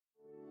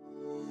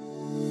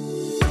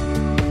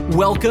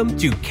Welcome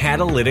to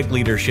Catalytic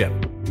Leadership,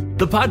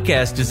 the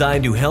podcast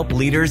designed to help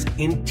leaders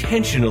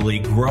intentionally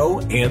grow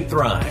and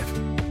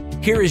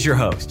thrive. Here is your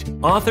host,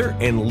 author,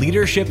 and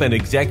leadership and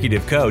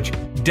executive coach,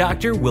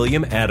 Dr.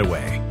 William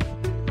Attaway.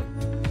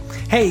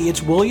 Hey,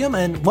 it's William,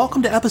 and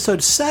welcome to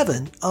episode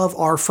 7 of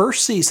our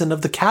first season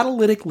of the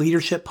Catalytic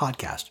Leadership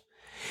Podcast.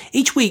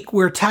 Each week,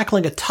 we're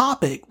tackling a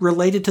topic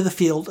related to the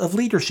field of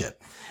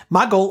leadership.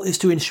 My goal is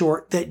to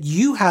ensure that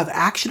you have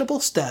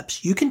actionable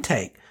steps you can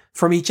take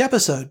from each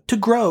episode to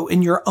grow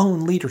in your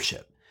own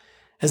leadership.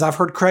 As I've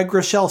heard Craig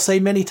Groeschel say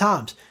many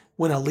times,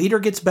 when a leader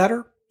gets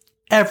better,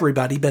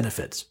 everybody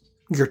benefits.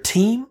 Your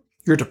team,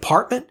 your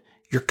department,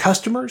 your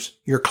customers,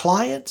 your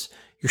clients,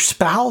 your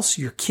spouse,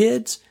 your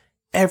kids,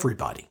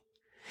 everybody.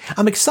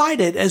 I'm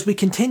excited as we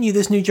continue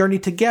this new journey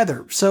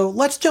together, so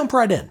let's jump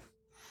right in.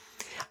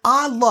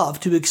 I love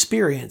to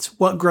experience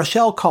what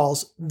Groeschel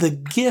calls the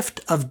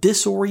gift of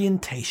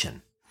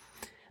disorientation.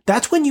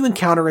 That's when you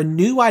encounter a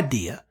new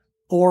idea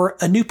or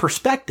a new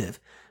perspective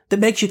that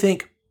makes you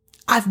think,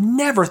 I've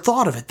never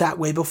thought of it that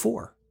way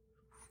before.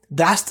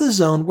 That's the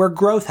zone where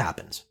growth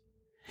happens.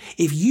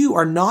 If you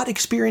are not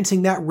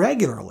experiencing that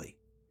regularly,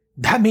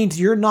 that means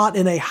you're not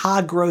in a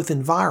high growth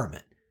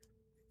environment.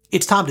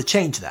 It's time to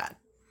change that.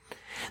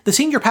 The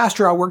senior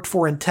pastor I worked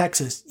for in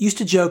Texas used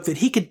to joke that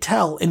he could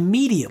tell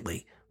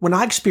immediately when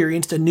I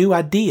experienced a new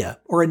idea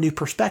or a new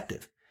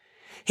perspective.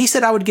 He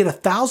said I would get a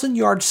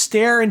 1,000-yard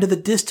stare into the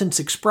distance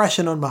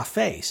expression on my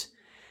face,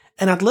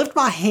 and I'd lift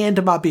my hand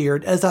to my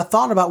beard as I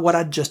thought about what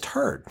I'd just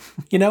heard.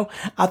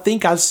 I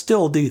think I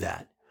still do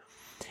that.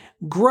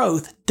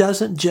 Growth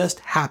doesn't just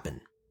happen.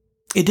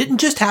 It didn't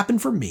just happen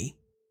for me,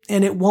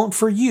 and it won't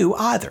for you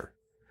either.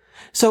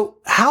 So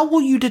how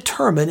will you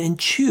determine and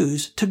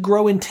choose to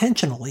grow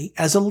intentionally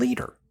as a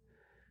leader?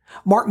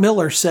 Mark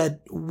Miller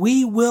said,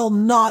 "We will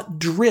not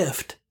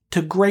drift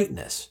to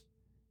greatness.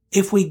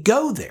 If we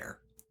go there,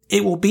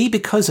 it will be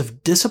because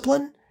of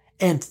discipline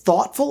and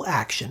thoughtful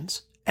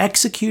actions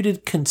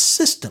executed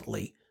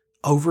consistently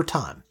over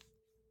time."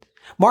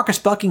 Marcus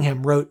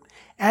Buckingham wrote,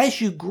 "As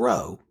you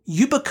grow,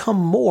 you become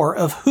more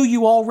of who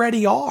you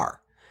already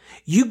are.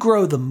 You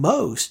grow the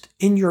most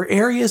in your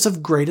areas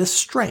of greatest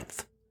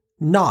strength,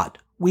 not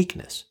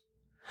weakness."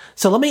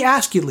 So let me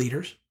ask you,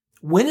 leaders,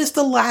 when is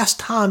the last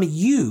time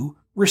you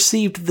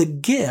received the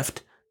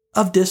gift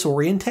of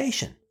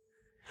disorientation?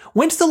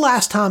 When's the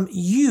last time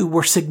you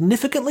were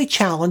significantly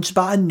challenged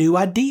by a new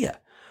idea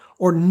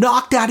or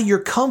knocked out of your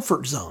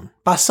comfort zone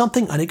by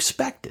something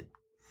unexpected?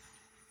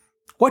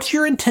 What's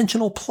your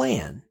intentional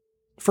plan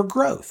for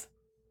growth?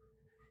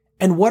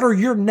 And what are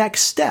your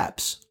next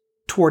steps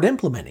toward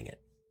implementing it?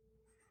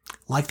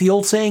 Like the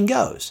old saying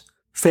goes,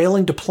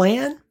 failing to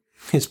plan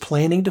is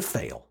planning to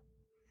fail.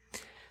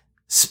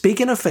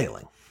 Speaking of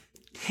failing,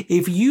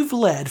 if you've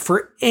led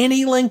for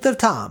any length of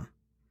time,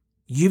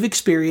 you've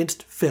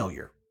experienced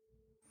failure.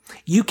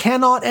 You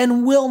cannot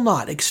and will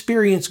not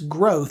experience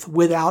growth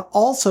without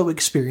also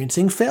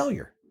experiencing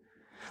failure.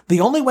 The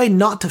only way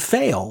not to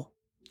fail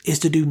is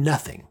to do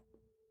nothing.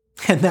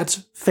 And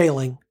that's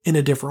failing in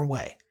a different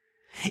way.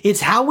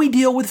 It's how we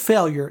deal with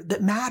failure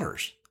that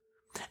matters.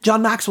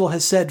 John Maxwell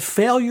has said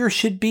failure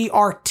should be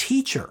our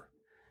teacher,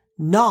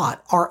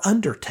 not our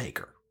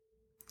undertaker.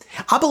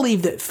 I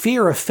believe that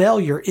fear of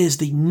failure is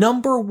the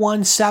number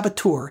one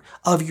saboteur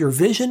of your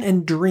vision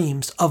and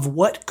dreams of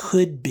what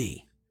could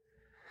be.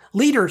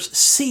 Leaders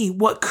see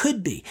what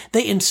could be.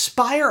 They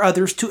inspire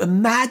others to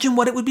imagine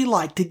what it would be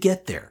like to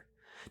get there,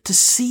 to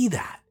see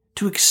that,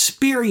 to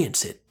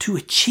experience it, to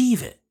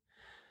achieve it.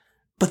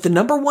 But the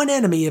number one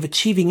enemy of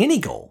achieving any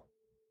goal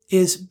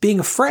is being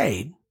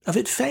afraid of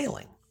it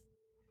failing.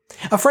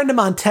 A friend of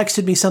mine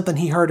texted me something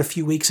he heard a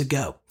few weeks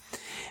ago.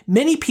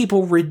 Many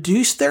people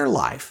reduce their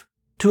life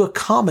to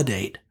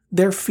accommodate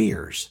their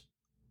fears.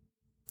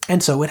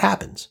 And so it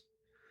happens.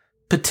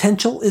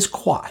 Potential is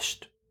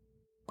quashed.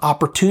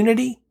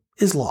 Opportunity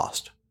is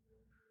lost.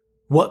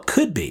 What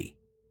could be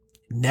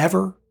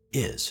never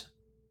is.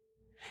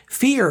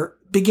 Fear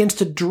begins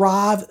to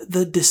drive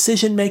the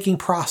decision-making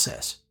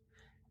process,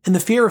 and the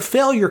fear of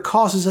failure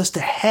causes us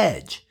to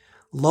hedge,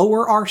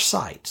 lower our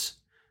sights,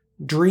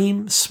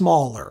 dream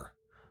smaller,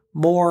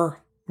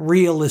 more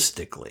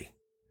realistically.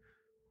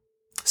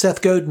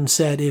 Seth Godin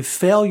said, "If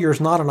failure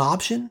is not an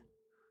option,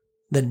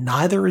 then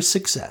neither is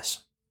success."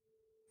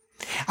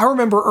 I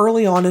remember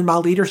early on in my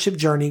leadership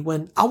journey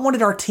when I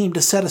wanted our team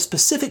to set a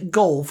specific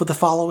goal for the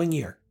following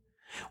year.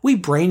 We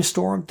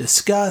brainstormed,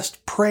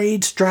 discussed,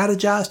 prayed,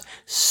 strategized.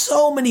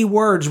 So many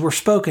words were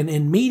spoken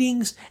in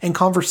meetings and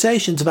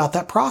conversations about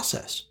that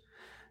process.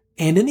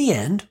 And in the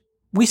end,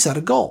 we set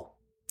a goal.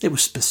 It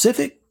was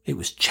specific. It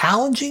was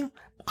challenging.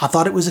 I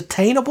thought it was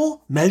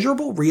attainable,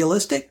 measurable,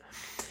 realistic.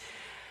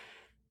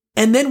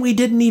 And then we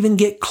didn't even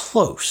get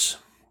close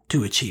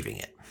to achieving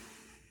it.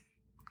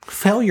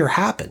 Failure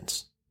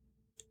happens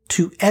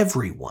to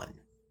everyone.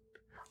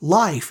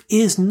 Life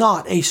is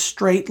not a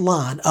straight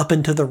line up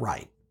and to the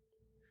right.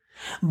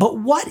 But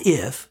what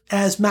if,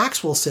 as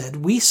Maxwell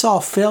said, we saw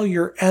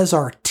failure as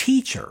our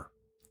teacher,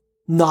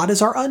 not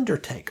as our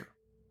undertaker?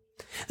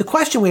 The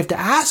question we have to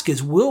ask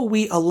is, will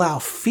we allow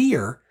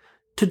fear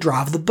to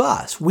drive the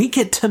bus? We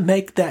get to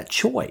make that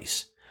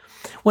choice.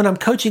 When I'm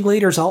coaching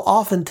leaders, I'll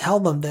often tell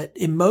them that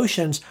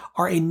emotions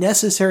are a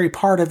necessary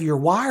part of your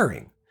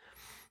wiring.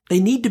 They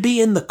need to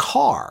be in the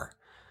car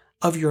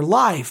of your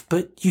life,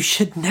 but you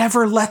should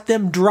never let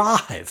them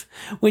drive.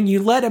 When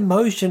you let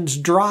emotions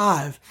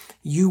drive,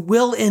 you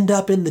will end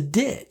up in the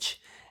ditch.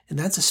 And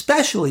that's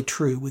especially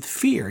true with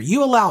fear.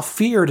 You allow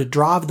fear to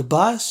drive the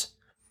bus,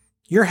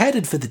 you're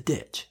headed for the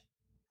ditch.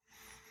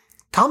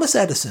 Thomas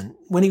Edison,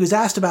 when he was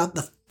asked about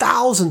the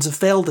thousands of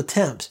failed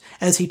attempts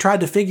as he tried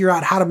to figure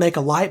out how to make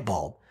a light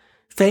bulb,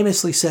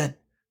 famously said,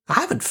 "I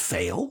haven't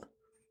failed.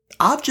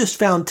 I've just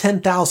found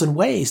 10,000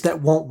 ways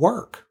that won't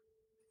work."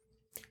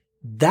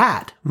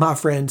 That, my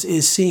friends,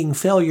 is seeing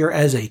failure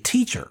as a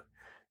teacher,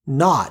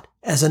 not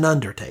as an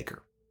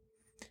undertaker.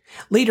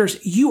 Leaders,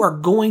 you are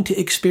going to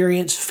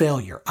experience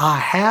failure. I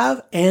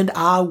have and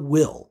I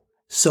will.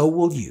 So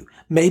will you.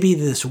 Maybe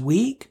this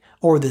week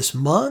or this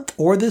month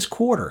or this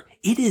quarter.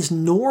 It is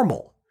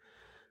normal.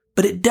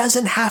 But it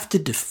doesn't have to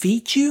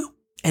defeat you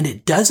and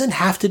it doesn't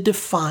have to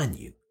define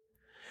you.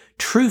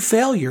 True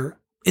failure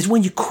is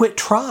when you quit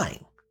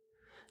trying.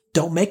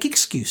 Don't make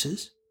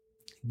excuses.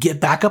 Get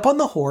back up on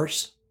the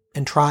horse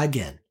and try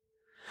again.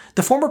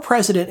 The former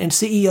president and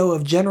CEO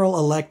of General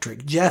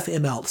Electric, Jeff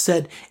Immelt,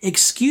 said,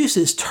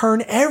 "Excuses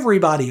turn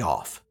everybody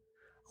off.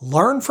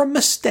 Learn from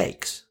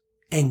mistakes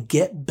and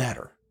get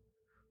better."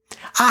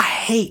 I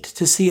hate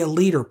to see a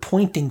leader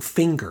pointing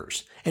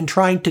fingers and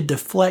trying to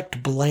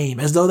deflect blame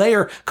as though they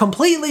are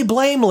completely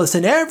blameless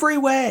in every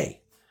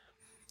way.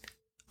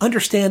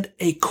 Understand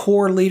a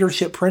core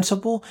leadership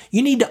principle.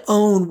 You need to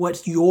own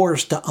what's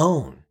yours to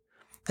own.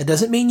 That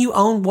doesn't mean you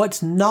own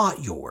what's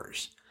not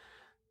yours,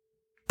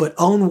 but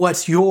own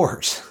what's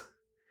yours.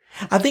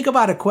 I think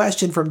about a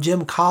question from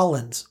Jim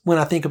Collins when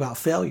I think about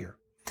failure.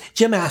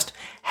 Jim asked,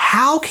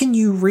 how can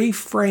you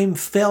reframe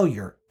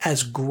failure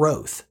as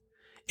growth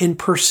in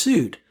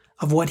pursuit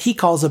of what he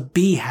calls a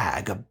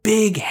BHAG, a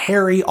big,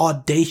 hairy,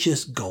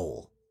 audacious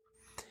goal?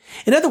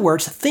 In other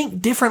words,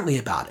 think differently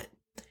about it.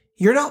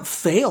 You're not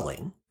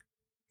failing.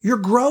 You're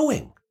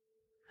growing.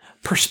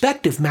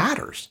 Perspective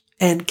matters,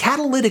 and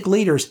catalytic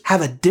leaders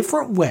have a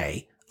different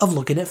way of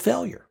looking at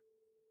failure.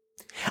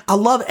 I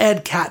love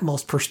Ed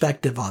Catmull's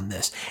perspective on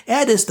this.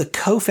 Ed is the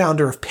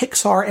co-founder of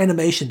Pixar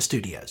Animation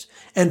Studios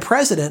and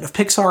president of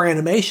Pixar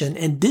Animation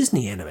and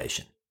Disney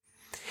Animation.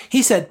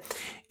 He said,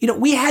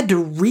 we had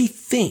to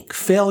rethink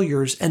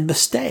failures and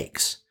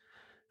mistakes.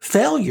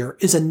 Failure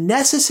is a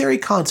necessary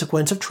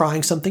consequence of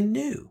trying something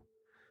new.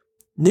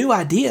 New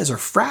ideas are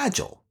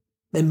fragile.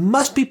 They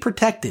must be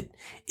protected,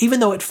 even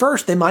though at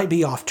first they might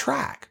be off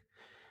track.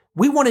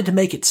 We wanted to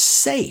make it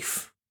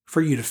safe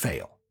for you to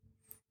fail.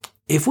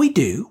 If we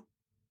do,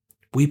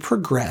 we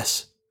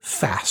progress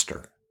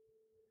faster.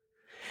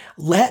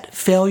 Let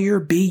failure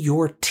be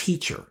your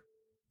teacher.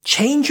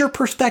 Change your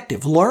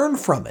perspective, learn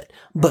from it,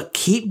 but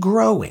keep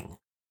growing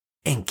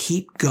and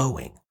keep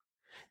going.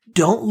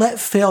 Don't let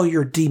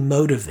failure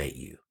demotivate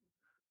you.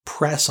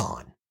 Press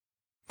on.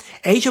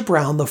 Aja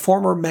Brown, the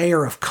former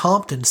mayor of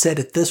Compton, said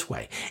it this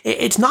way: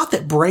 it's not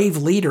that brave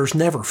leaders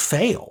never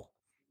fail.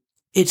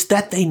 It's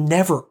that they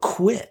never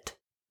quit.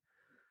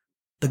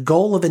 The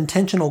goal of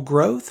intentional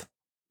growth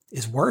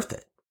is worth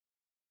it.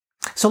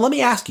 So let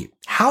me ask you,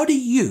 how do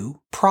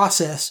you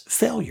process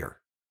failure?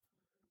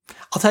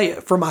 I'll tell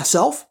you, for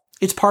myself,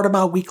 it's part of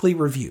my weekly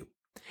review.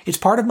 It's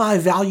part of my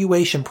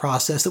evaluation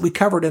process that we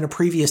covered in a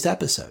previous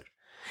episode.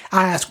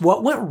 I ask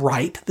what went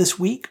right this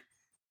week,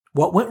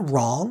 what went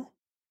wrong,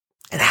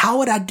 and how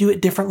would I do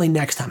it differently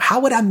next time? How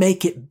would I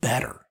make it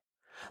better?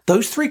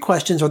 Those three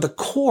questions are the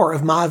core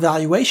of my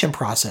evaluation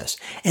process,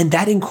 and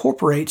that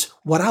incorporates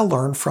what I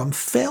learned from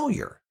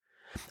failure.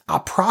 I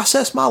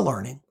process my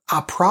learning,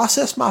 I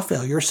process my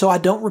failure so I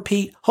don't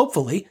repeat,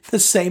 hopefully, the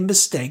same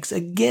mistakes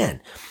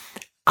again.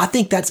 I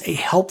think that's a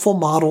helpful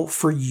model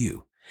for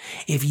you.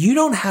 If you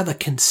don't have a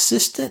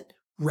consistent,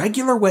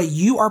 regular way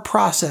you are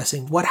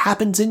processing what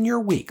happens in your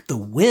week, the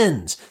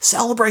wins,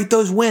 celebrate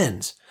those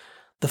wins.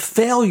 The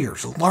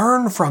failures,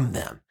 learn from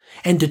them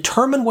and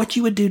determine what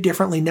you would do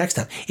differently next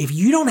time. If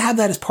you don't have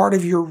that as part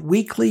of your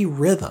weekly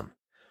rhythm,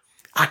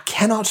 I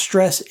cannot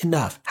stress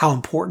enough how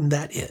important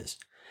that is.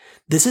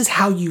 This is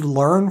how you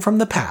learn from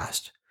the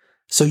past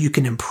so you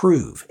can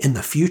improve in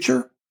the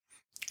future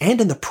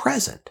and in the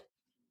present.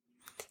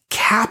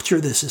 Capture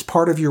this as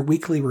part of your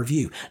weekly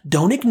review.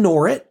 Don't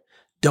ignore it.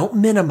 Don't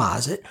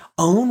minimize it.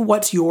 Own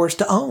what's yours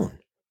to own.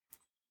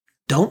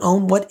 Don't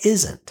own what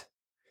isn't.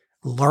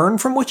 Learn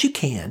from what you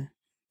can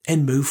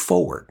and move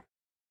forward.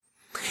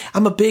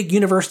 I'm a big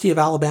University of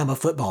Alabama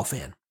football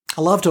fan.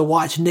 I love to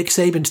watch Nick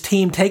Saban's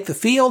team take the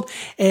field,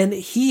 and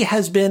he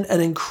has been an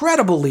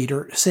incredible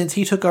leader since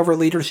he took over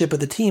leadership of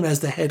the team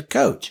as the head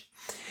coach.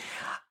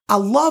 I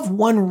love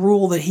one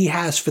rule that he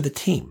has for the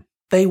team.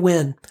 They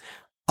win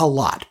a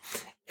lot,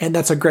 and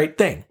that's a great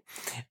thing.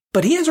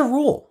 But he has a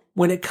rule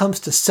when it comes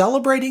to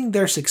celebrating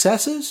their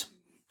successes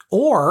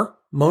or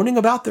moaning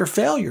about their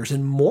failures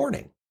and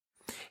mourning.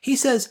 He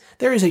says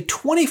there is a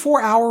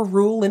 24-hour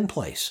rule in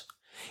place.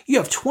 You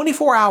have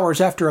 24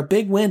 hours after a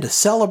big win to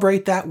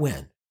celebrate that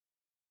win.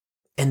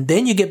 And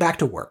then you get back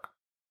to work.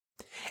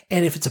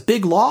 And if it's a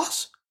big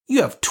loss,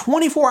 you have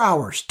 24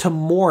 hours to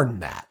mourn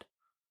that.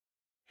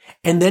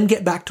 And then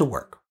get back to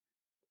work.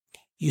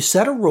 You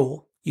set a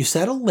rule, you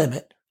set a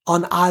limit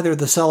on either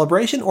the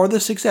celebration or the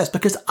success,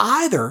 because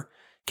either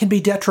can be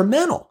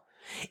detrimental.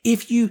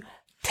 If you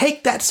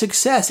take that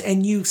success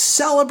and you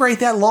celebrate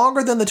that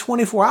longer than the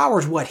 24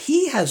 hours, what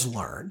he has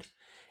learned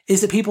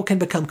is that people can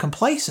become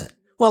complacent.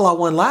 Well, I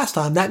won last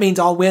time. That means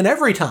I'll win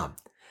every time.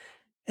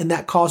 And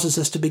that causes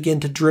us to begin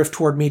to drift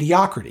toward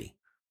mediocrity.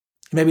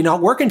 Maybe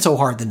not working so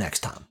hard the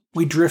next time.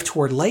 We drift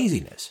toward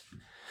laziness.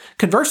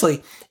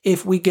 Conversely,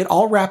 if we get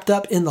all wrapped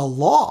up in the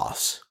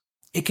loss,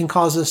 it can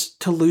cause us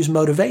to lose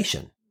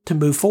motivation, to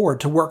move forward,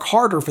 to work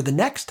harder for the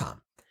next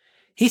time.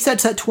 He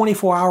sets that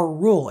 24-hour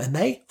rule and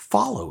they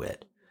follow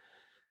it.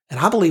 And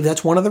I believe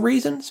that's one of the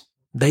reasons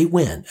they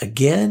win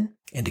again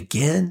and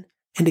again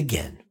and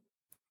again.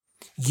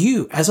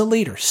 You, as a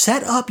leader,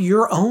 set up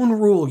your own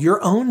rule,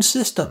 your own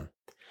system,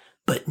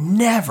 but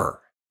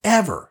never,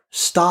 ever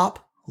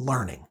stop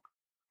learning.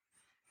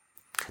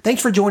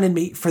 Thanks for joining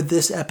me for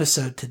this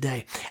episode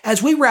today.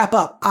 As we wrap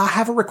up, I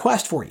have a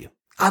request for you.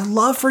 I'd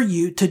love for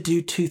you to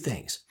do two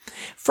things.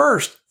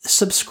 First,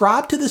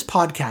 subscribe to this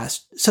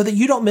podcast so that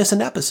you don't miss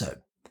an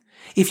episode.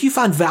 If you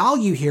find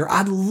value here,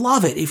 I'd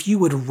love it if you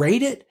would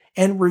rate it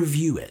and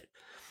review it.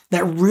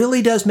 That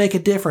really does make a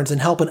difference in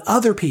helping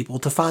other people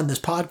to find this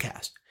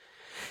podcast.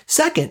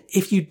 Second,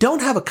 if you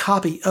don't have a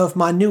copy of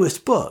my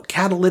newest book,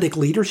 Catalytic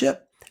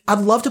Leadership, I'd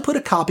love to put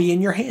a copy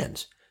in your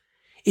hands.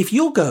 If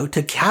you'll go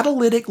to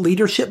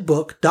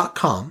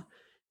catalyticleadershipbook.com,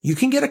 you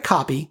can get a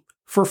copy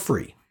for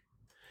free.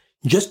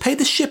 Just pay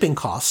the shipping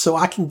costs so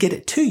I can get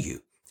it to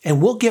you,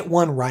 and we'll get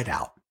one right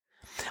out.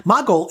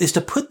 My goal is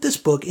to put this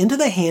book into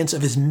the hands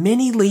of as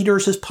many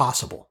leaders as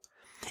possible.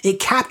 It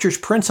captures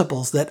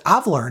principles that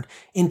I've learned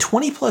in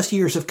 20 plus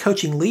years of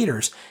coaching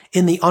leaders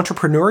in the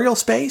entrepreneurial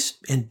space,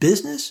 in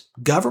business,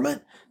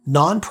 government,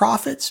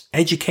 nonprofits,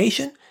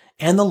 education,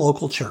 and the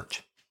local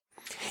church.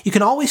 You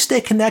can always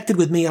stay connected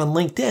with me on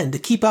LinkedIn to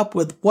keep up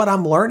with what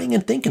I'm learning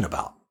and thinking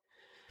about.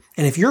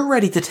 And if you're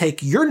ready to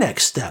take your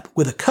next step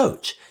with a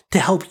coach to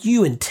help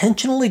you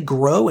intentionally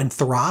grow and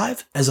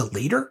thrive as a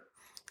leader,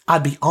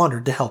 I'd be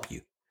honored to help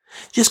you.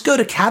 Just go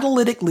to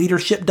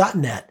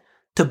catalyticleadership.net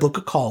to book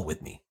a call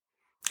with me.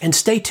 And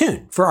stay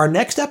tuned for our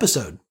next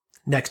episode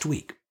next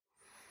week.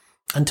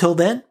 Until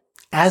then,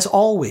 as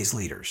always,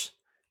 leaders,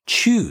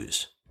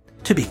 choose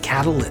to be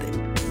catalytic.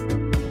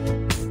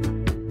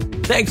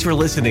 Thanks for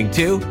listening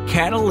to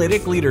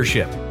Catalytic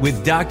Leadership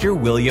with Dr.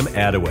 William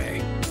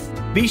Attaway.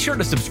 Be sure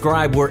to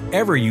subscribe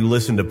wherever you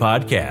listen to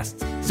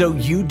podcasts so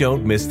you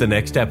don't miss the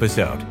next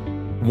episode.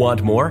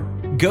 Want more?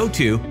 Go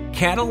to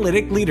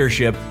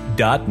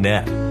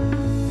catalyticleadership.net.